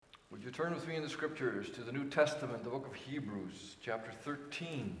Would you turn with me in the Scriptures to the New Testament, the book of Hebrews, chapter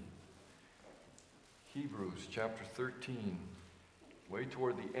 13. Hebrews, chapter 13. Way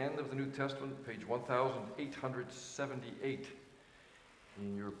toward the end of the New Testament, page 1878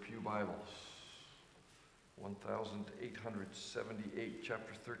 in your pew Bibles. 1878,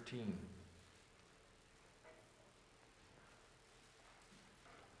 chapter 13.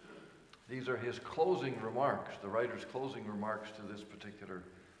 These are his closing remarks, the writer's closing remarks to this particular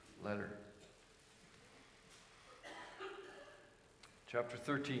letter. Chapter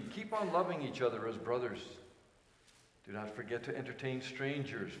 13, keep on loving each other as brothers. Do not forget to entertain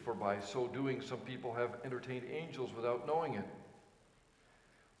strangers, for by so doing some people have entertained angels without knowing it.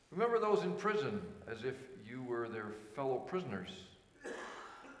 Remember those in prison as if you were their fellow prisoners,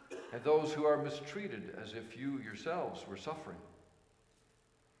 and those who are mistreated as if you yourselves were suffering.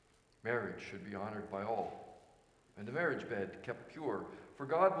 Marriage should be honored by all, and the marriage bed kept pure, for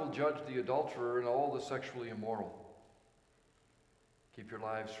God will judge the adulterer and all the sexually immoral. Keep your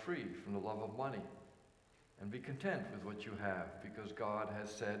lives free from the love of money, and be content with what you have, because God has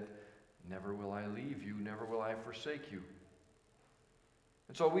said, never will I leave you, never will I forsake you.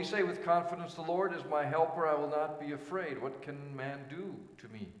 And so we say with confidence, the Lord is my helper, I will not be afraid. What can man do to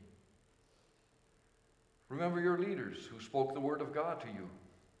me? Remember your leaders who spoke the word of God to you.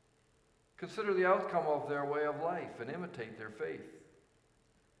 Consider the outcome of their way of life and imitate their faith.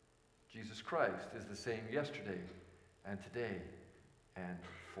 Jesus Christ is the same yesterday and today and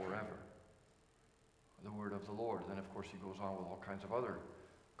forever. The word of the Lord. Then, of course, he goes on with all kinds of other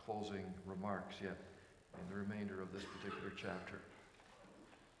closing remarks yet in the remainder of this particular chapter.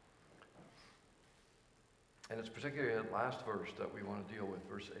 And it's particularly that last verse that we want to deal with,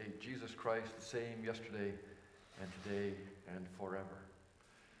 verse 8. Jesus Christ, the same yesterday and today and forever.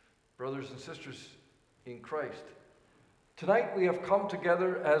 Brothers and sisters in Christ, tonight we have come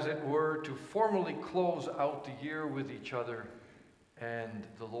together, as it were, to formally close out the year with each other and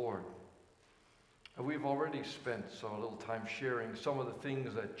the Lord. And we've already spent a little time sharing some of the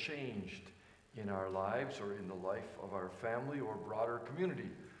things that changed in our lives or in the life of our family or broader community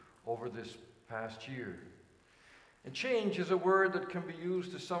over this past year. And change is a word that can be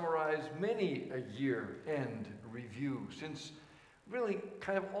used to summarize many a year-end review, since really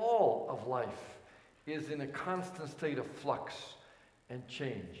kind of all of life is in a constant state of flux and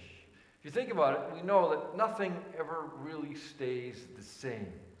change. If you think about it, we know that nothing ever really stays the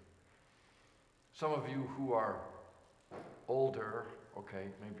same. Some of you who are older,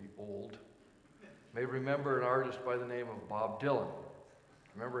 maybe old, may remember an artist by the name of Bob Dylan.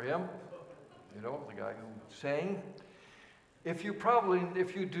 Remember him? You know, the guy who sang. If you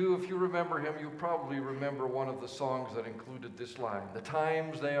remember him, you probably remember one of the songs that included this line. The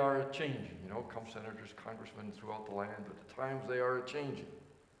times they are changing. You know, come senators, congressmen throughout the land, but the times they are changing.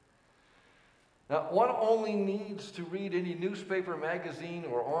 Now, one only needs to read any newspaper, magazine,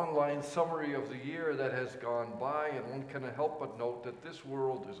 or online summary of the year that has gone by, and one cannot help but note that this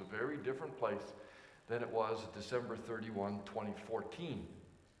world is a very different place than it was December 31, 2014.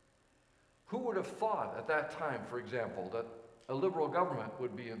 Who would have thought at that time, for example, that a liberal government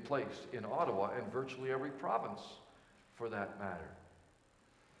would be in place in Ottawa and virtually every province, for that matter?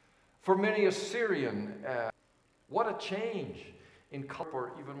 For many a Syrian, what a change in culture,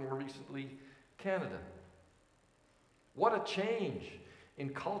 or even more recently, Canada. What a change in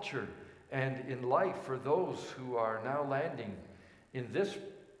culture and in life for those who are now landing in this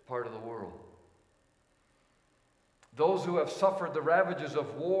part of the world. Those who have suffered the ravages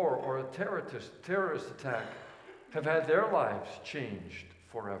of war or a terrorist attack have had their lives changed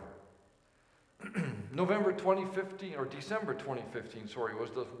forever. December 2015,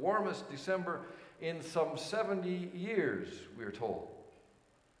 was the warmest December in some 70 years, we are told.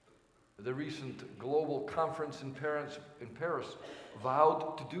 The recent global conference in Paris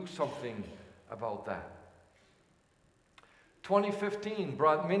vowed to do something about that. 2015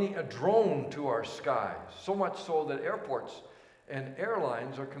 brought many a drone to our skies, so much so that airports and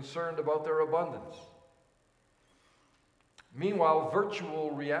airlines are concerned about their abundance. Meanwhile,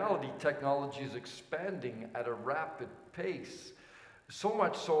 virtual reality technology is expanding at a rapid pace, so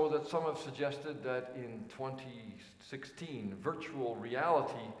much so that some have suggested that in 2016, virtual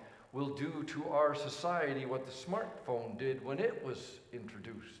reality will do to our society what the smartphone did when it was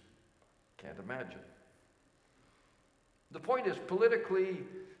introduced. Can't imagine. The point is, politically,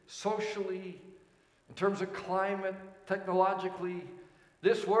 socially, in terms of climate, technologically,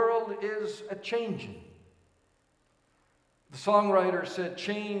 this world is a-changing. The songwriter said,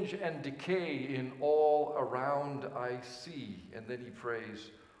 change and decay in all around I see. And then he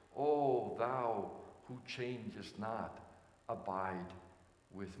prays, O thou who changest not, abide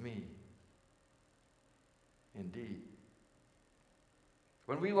with me. Indeed.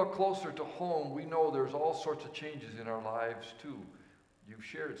 When we look closer to home, we know there's all sorts of changes in our lives too. You've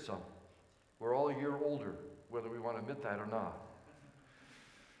shared some. We're all a year older, whether we want to admit that or not.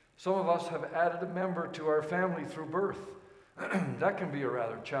 Some of us have added a member to our family through birth. That can be a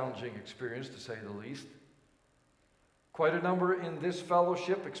rather challenging experience, to say the least. Quite a number in this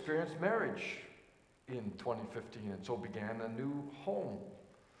fellowship experienced marriage in 2015, and so began a new home.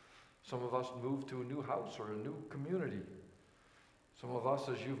 Some of us moved to a new house or a new community. Some of us,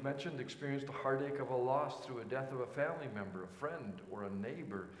 as you've mentioned, experienced the heartache of a loss through a death of a family member, a friend, or a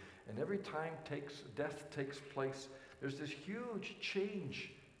neighbor. And every time death takes place, there's this huge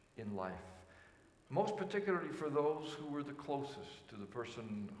change in life, most particularly for those who were the closest to the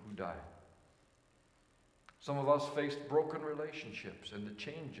person who died. Some of us faced broken relationships and the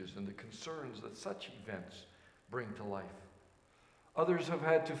changes and the concerns that such events bring to life. Others have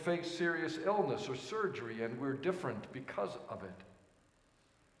had to face serious illness or surgery, and we're different because of it.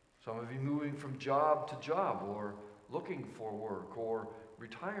 Some of you moving from job to job, or looking for work, or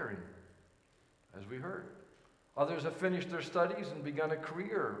retiring, as we heard. Others have finished their studies and begun a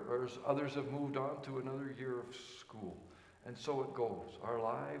career, whereas others have moved on to another year of school. And so it goes. Our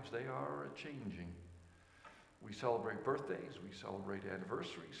lives, they are changing. We celebrate birthdays, we celebrate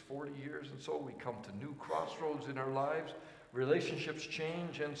anniversaries, 40 years, and so we come to new crossroads in our lives. Relationships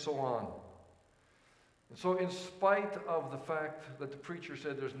change, and so on. And so in spite of the fact that the preacher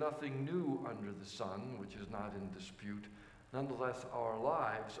said there's nothing new under the sun, which is not in dispute, nonetheless our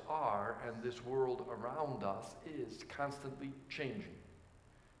lives are, and this world around us is constantly changing.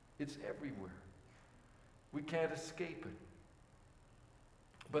 It's everywhere. We can't escape it.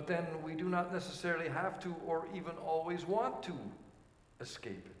 But then we do not necessarily have to or even always want to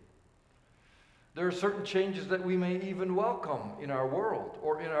escape it. There are certain changes that we may even welcome in our world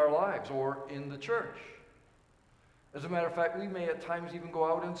or in our lives or in the church. As a matter of fact, we may at times even go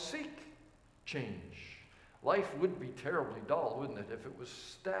out and seek change. Life would be terribly dull, wouldn't it, if it was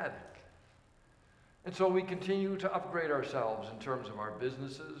static? And so we continue to upgrade ourselves in terms of our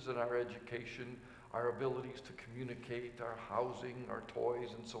businesses and our education, our abilities to communicate, our housing, our toys,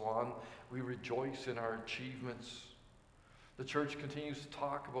 and so on. We rejoice in our achievements. The church continues to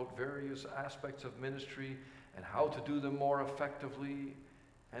talk about various aspects of ministry and how to do them more effectively,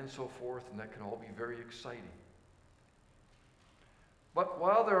 and so forth, and that can all be very exciting. But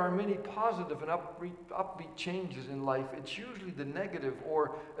while there are many positive and upbeat changes in life, it's usually the negative,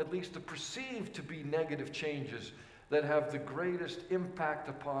 or at least the perceived to be negative changes, that have the greatest impact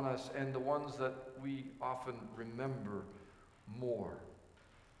upon us and the ones that we often remember more.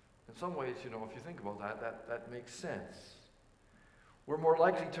 In some ways, if you think about that makes sense. We're more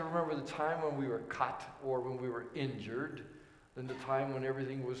likely to remember the time when we were cut or when we were injured than the time when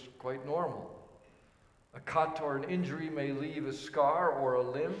everything was quite normal. A cut or an injury may leave a scar or a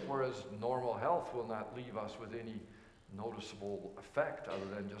limp, whereas normal health will not leave us with any noticeable effect other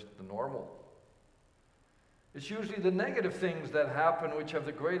than just the normal. It's usually the negative things that happen which have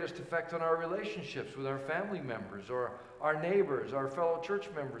the greatest effect on our relationships with our family members or our neighbors, our fellow church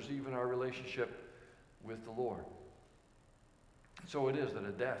members, even our relationship with the Lord. So it is that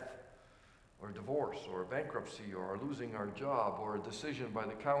a death or a divorce or a bankruptcy or losing our job or a decision by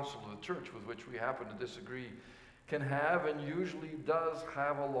the council of the church with which we happen to disagree can have, and usually does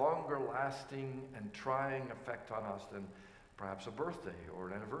have, a longer lasting and trying effect on us than perhaps a birthday or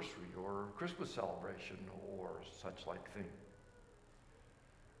an anniversary or a Christmas celebration or such like thing.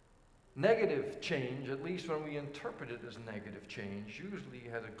 Negative change, at least when we interpret it as negative change, usually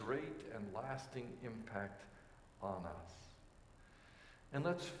has a great and lasting impact on us. And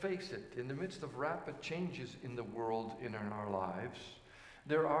let's face it, in the midst of rapid changes in the world and in our lives,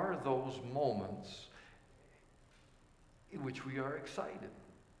 there are those moments in which we are excited.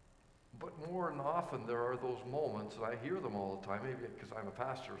 But more than often, there are those moments, and I hear them all the time, maybe because I'm a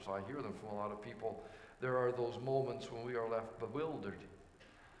pastor, so I hear them from a lot of people. There are those moments when we are left bewildered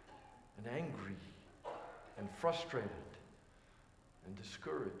and angry and frustrated and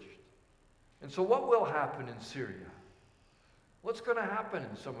discouraged. And so what will happen in Syria? What's going to happen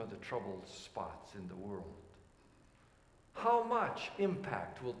in some of the troubled spots in the world? How much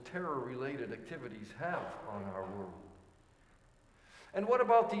impact will terror-related activities have on our world? And what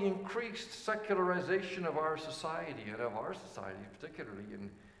about the increased secularization of our society, and of our society particularly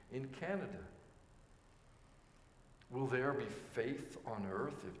in Canada? Will there be faith on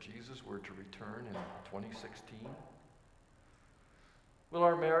earth if Jesus were to return in 2016? Will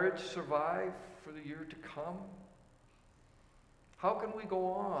our marriage survive for the year to come? How can we go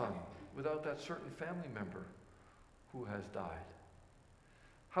on without that certain family member who has died?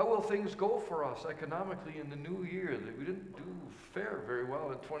 How will things go for us economically in the new year? We didn't fare very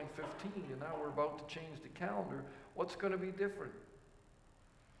well in 2015, and now we're about to change the calendar. What's going to be different?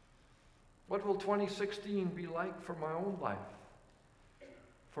 What will 2016 be like for my own life,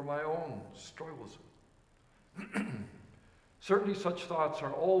 for my own struggles? Certainly such thoughts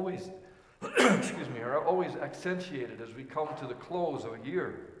are always, are always accentuated as we come to the close of a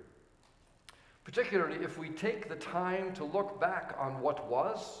year. Particularly if we take the time to look back on what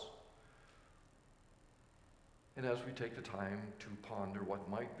was, and as we take the time to ponder what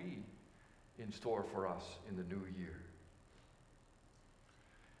might be in store for us in the new year.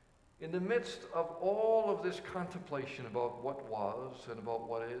 In the midst of all of this contemplation about what was and about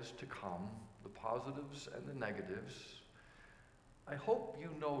what is to come, the positives and the negatives, I hope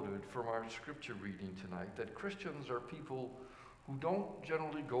you noted from our scripture reading tonight that Christians are people who don't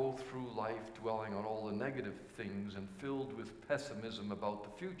generally go through life dwelling on all the negative things and filled with pessimism about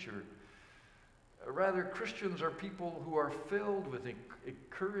the future. Rather, Christians are people who are filled with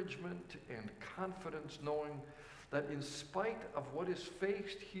encouragement and confidence, knowing that in spite of what is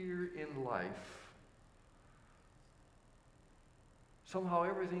faced here in life, somehow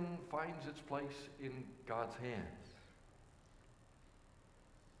everything finds its place in God's hands.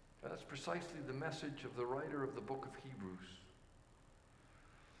 And that's precisely the message of the writer of the book of Hebrews.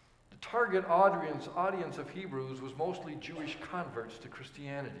 The target audience of Hebrews was mostly Jewish converts to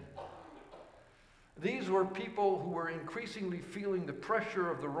Christianity. These were people who were increasingly feeling the pressure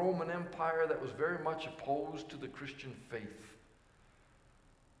of the Roman Empire that was very much opposed to the Christian faith.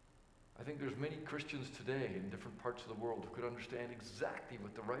 I think there's many Christians today in different parts of the world who could understand exactly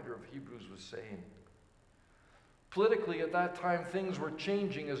what the writer of Hebrews was saying. Politically, at that time, things were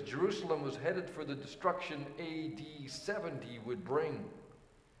changing as Jerusalem was headed for the destruction AD 70 would bring.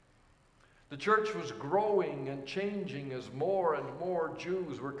 The church was growing and changing as more and more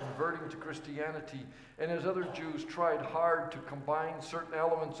Jews were converting to Christianity, and as other Jews tried hard to combine certain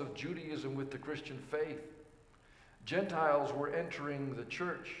elements of Judaism with the Christian faith. Gentiles were entering the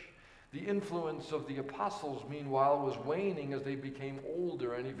church. The influence of the apostles, meanwhile, was waning as they became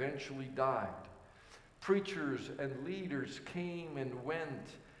older and eventually died. Preachers and leaders came and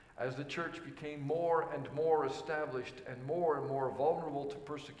went as the church became more and more established and more vulnerable to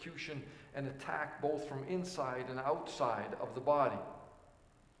persecution and attack both from inside and outside of the body.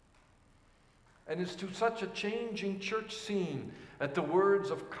 And it's to such a changing church scene that the words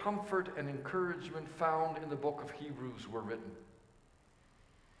of comfort and encouragement found in the book of Hebrews were written.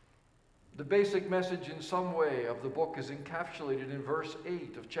 The basic message in some way of the book is encapsulated in verse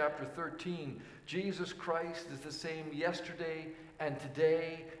 8 of chapter 13. Jesus Christ is the same yesterday and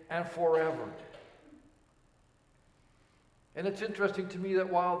today and forever. And it's interesting to me that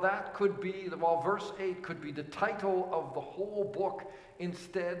while verse 8 could be the title of the whole book,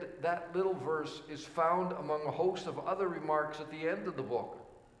 instead that little verse is found among a host of other remarks at the end of the book.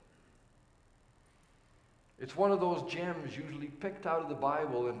 It's one of those gems usually picked out of the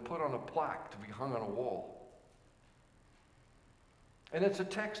Bible and put on a plaque to be hung on a wall. And it's a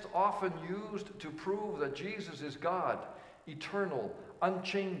text often used to prove that Jesus is God, eternal,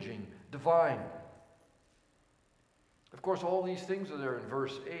 unchanging, divine. Of course, all these things are there in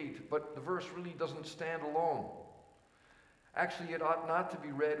verse 8, but the verse really doesn't stand alone. Actually, it ought not to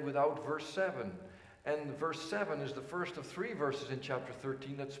be read without verse 7. And verse 7 is the first of 3 verses in chapter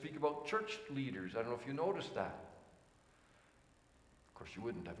 13 that speak about church leaders. I don't know if you noticed that. Of course, you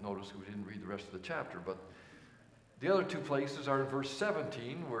wouldn't have noticed because we didn't read the rest of the chapter, but the other 2 places are in verse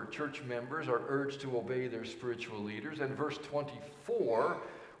 17, where church members are urged to obey their spiritual leaders, and verse 24,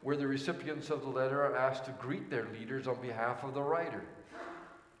 where the recipients of the letter are asked to greet their leaders on behalf of the writer.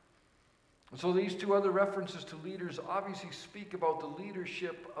 And so these 2 other references to leaders obviously speak about the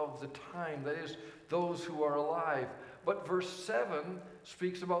leadership of the time, that is, those who are alive. But verse 7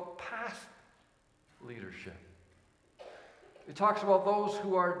 speaks about past leadership. It talks about those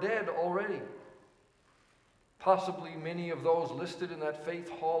who are dead already. Possibly many of those listed in that Faith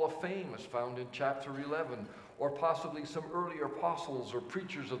Hall of Fame as found in chapter 11, or possibly some earlier apostles or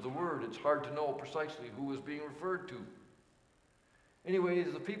preachers of the word. It's hard to know precisely who is being referred to.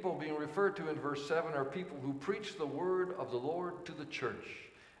 Anyways, the people being referred to in verse 7 are people who preach the word of the Lord to the church,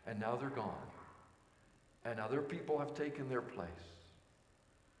 and now they're gone. And other people have taken their place.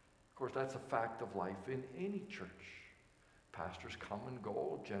 Of course, that's a fact of life in any church. Pastors come and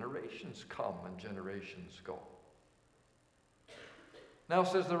go, generations come and generations go. Now,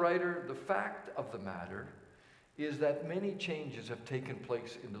 says the writer, the fact of the matter is that many changes have taken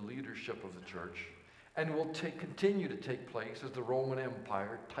place in the leadership of the church and will continue to take place as the Roman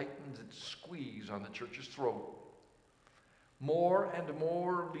Empire tightens its squeeze on the church's throat. More and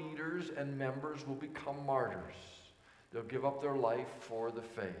more leaders and members will become martyrs. They'll give up their life for the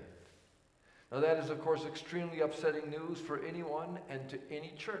faith. Now that is, of course, extremely upsetting news for anyone and to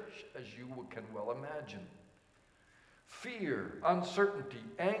any church, as you can well imagine. Fear, uncertainty,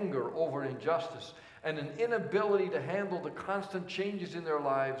 anger over injustice, and an inability to handle the constant changes in their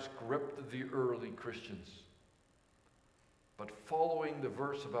lives gripped the early Christians. But following the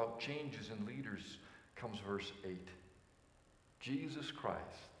verse about changes in leaders comes verse 8. Jesus Christ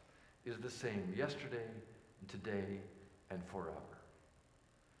is the same yesterday, today, and forever.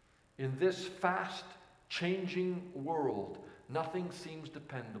 In this fast-changing world, nothing seems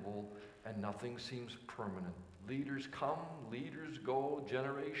dependable and nothing seems permanent. Leaders come, leaders go,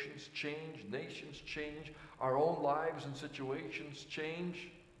 generations change, nations change, our own lives and situations change.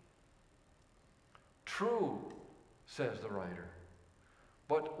 True, says the writer,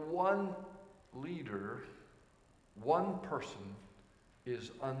 but one leader, one person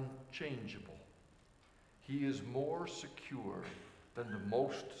is unchangeable. He is more secure than the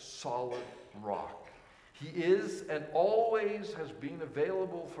most solid rock. He is and always has been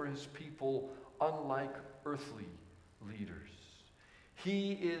available for his people, unlike earthly leaders.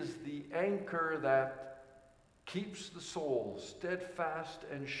 He is the anchor that keeps the soul steadfast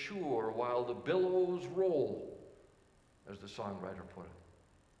and sure while the billows roll, as the songwriter put it.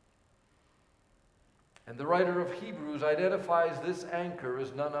 And the writer of Hebrews identifies this anchor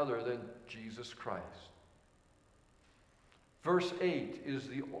as none other than Jesus Christ. Verse 8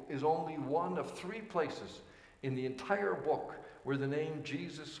 is only one of 3 places in the entire book where the name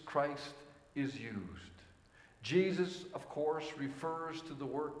Jesus Christ is used. Jesus, of course, refers to the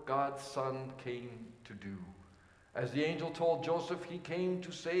work God's Son came to do. As the angel told Joseph, he came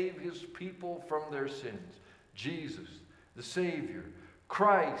to save his people from their sins. Jesus, the Savior,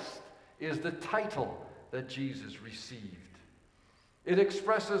 Christ, is the title that Jesus received. It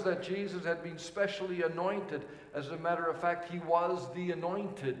expresses that Jesus had been specially anointed. As a matter of fact, he was the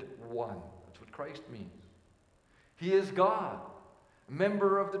anointed one. That's what Christ means. He is God,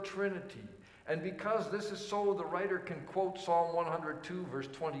 member of the Trinity. And because this is so, the writer can quote Psalm 102, verse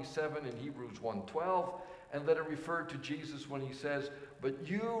 27 in Hebrews 1:12, and let it refer to Jesus when he says, "But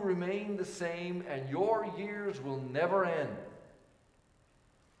you remain the same, and your years will never end."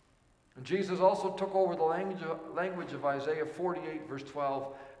 And Jesus also took over the language of Isaiah 48, verse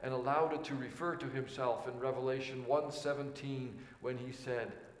 12, and allowed it to refer to himself in Revelation 1:17, when he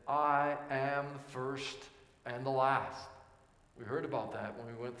said, "I am the first and the last." We heard about that when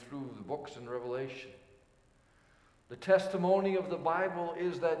we went through the books in Revelation. The testimony of the Bible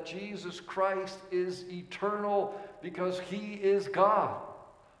is that Jesus Christ is eternal because he is God.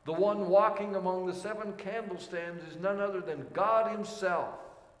 The one walking among the 7 candlestands is none other than God himself.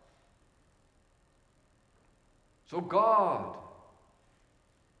 So God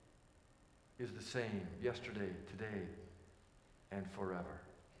is the same yesterday, today, and forever.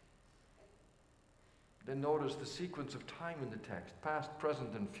 Then notice the sequence of time in the text, past,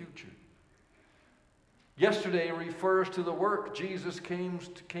 present, and future. Yesterday refers to the work Jesus came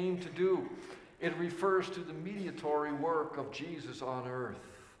to do. It refers to the mediatory work of Jesus on earth.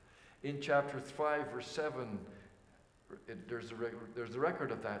 In chapter 5, verse 7, there's the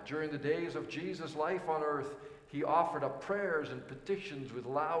record of that. During the days of Jesus' life on earth, he offered up prayers and petitions with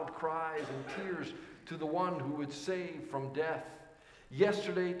loud cries and tears to the one who would save from death.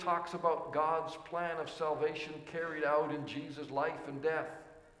 Yesterday talks about God's plan of salvation carried out in Jesus' life and death.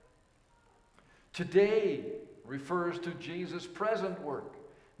 Today refers to Jesus' present work,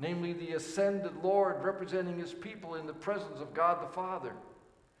 namely the ascended Lord representing his people in the presence of God the Father.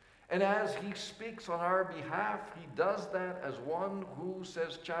 And as he speaks on our behalf, he does that as one who,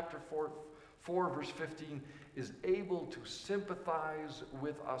 says chapter 4 verse 15, is able to sympathize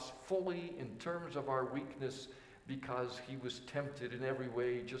with us fully in terms of our weakness, because he was tempted in every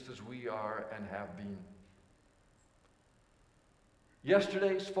way just as we are and have been.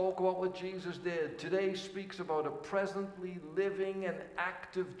 Yesterday spoke about what Jesus did. Today speaks about a presently living and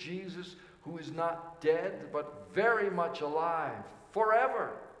active Jesus who is not dead but very much alive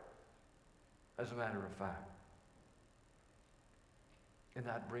forever, as a matter of fact. And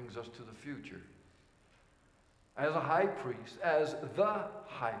that brings us to the future. As a high priest, as the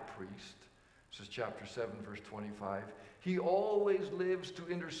high priest, this is chapter 7, verse 25. He always lives to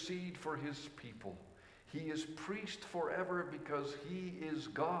intercede for his people. He is priest forever because he is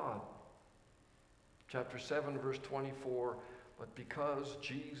God. Chapter 7, verse 24. But because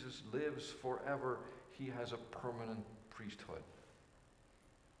Jesus lives forever, he has a permanent priesthood.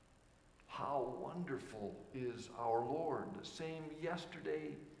 How wonderful is our Lord, the same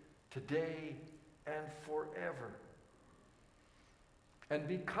yesterday, today, and forever. And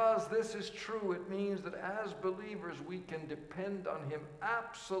because this is true, it means that as believers we can depend on Him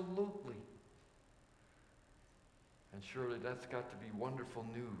absolutely. And surely that's got to be wonderful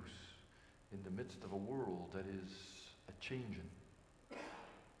news in the midst of a world that is a-changing.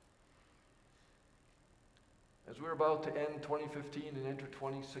 As we're about to end 2015 and enter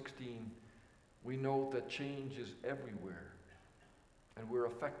 2016, we note that change is everywhere, and we're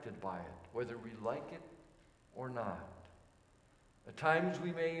affected by it, whether we like it or not. At times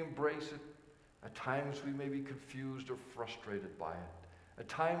we may embrace it. At times we may be confused or frustrated by it. At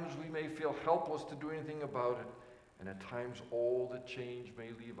times we may feel helpless to do anything about it. And at times all the change may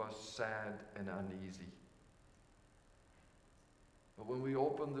leave us sad and uneasy. But when we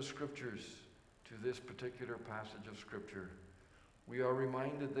open the Scriptures to this particular passage of Scripture, we are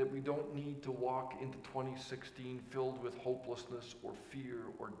reminded that we don't need to walk into 2016 filled with hopelessness or fear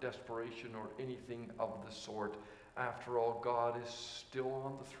or desperation or anything of the sort. After all, God is still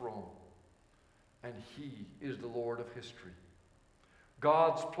on the throne, and He is the Lord of history.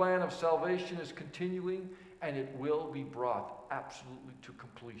 God's plan of salvation is continuing, and it will be brought absolutely to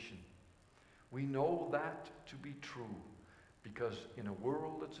completion. We know that to be true because in a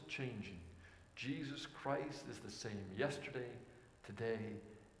world that's a-changing, Jesus Christ is the same yesterday, today,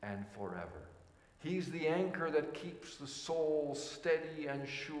 and forever. He's the anchor that keeps the soul steady and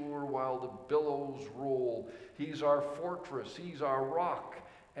sure while the billows roll. He's our fortress, He's our rock,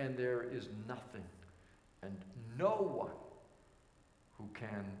 and there is nothing and no one who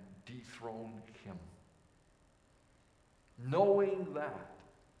can dethrone Him. Knowing that,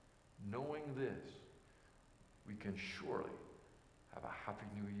 knowing this, we can surely have a happy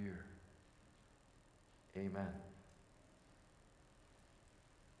new year. Amen.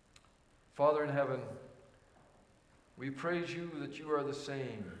 Father in heaven, we praise You that You are the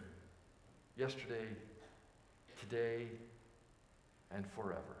same yesterday, today, and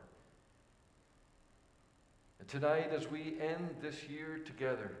forever. And tonight, as we end this year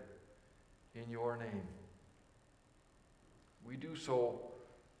together in Your name, we do so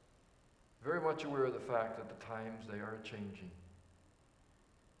very much aware of the fact that the times they are changing.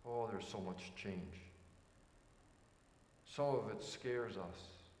 Oh, there's so much change. Some of it scares us.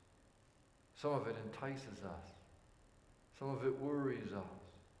 Some of it entices us. Some of it worries us.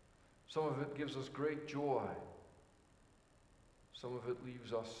 Some of it gives us great joy. Some of it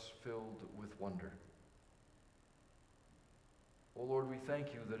leaves us filled with wonder. Oh Lord, we thank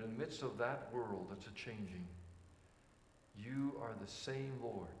You that in the midst of that world that's a-changing, You are the same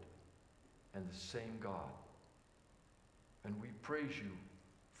Lord and the same God. And we praise You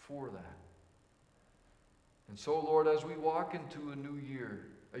for that. And so, Lord, as we walk into a new year,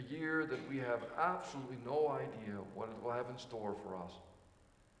 a year that we have absolutely no idea what it will have in store for us,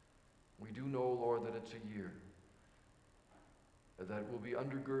 we do know, Lord, that it's a year that will be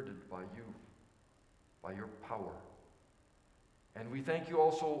undergirded by You, by Your power. And we thank You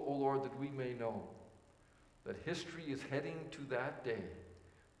also, O Lord, that we may know that history is heading to that day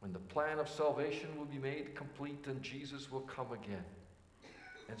when the plan of salvation will be made complete and Jesus will come again.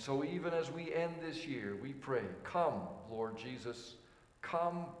 And so even as we end this year, we pray, come, Lord Jesus,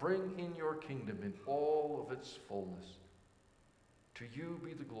 come, bring in Your kingdom in all of its fullness. To You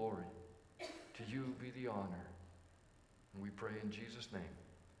be the glory, to You be the honor. And we pray in Jesus'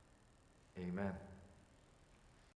 name, amen.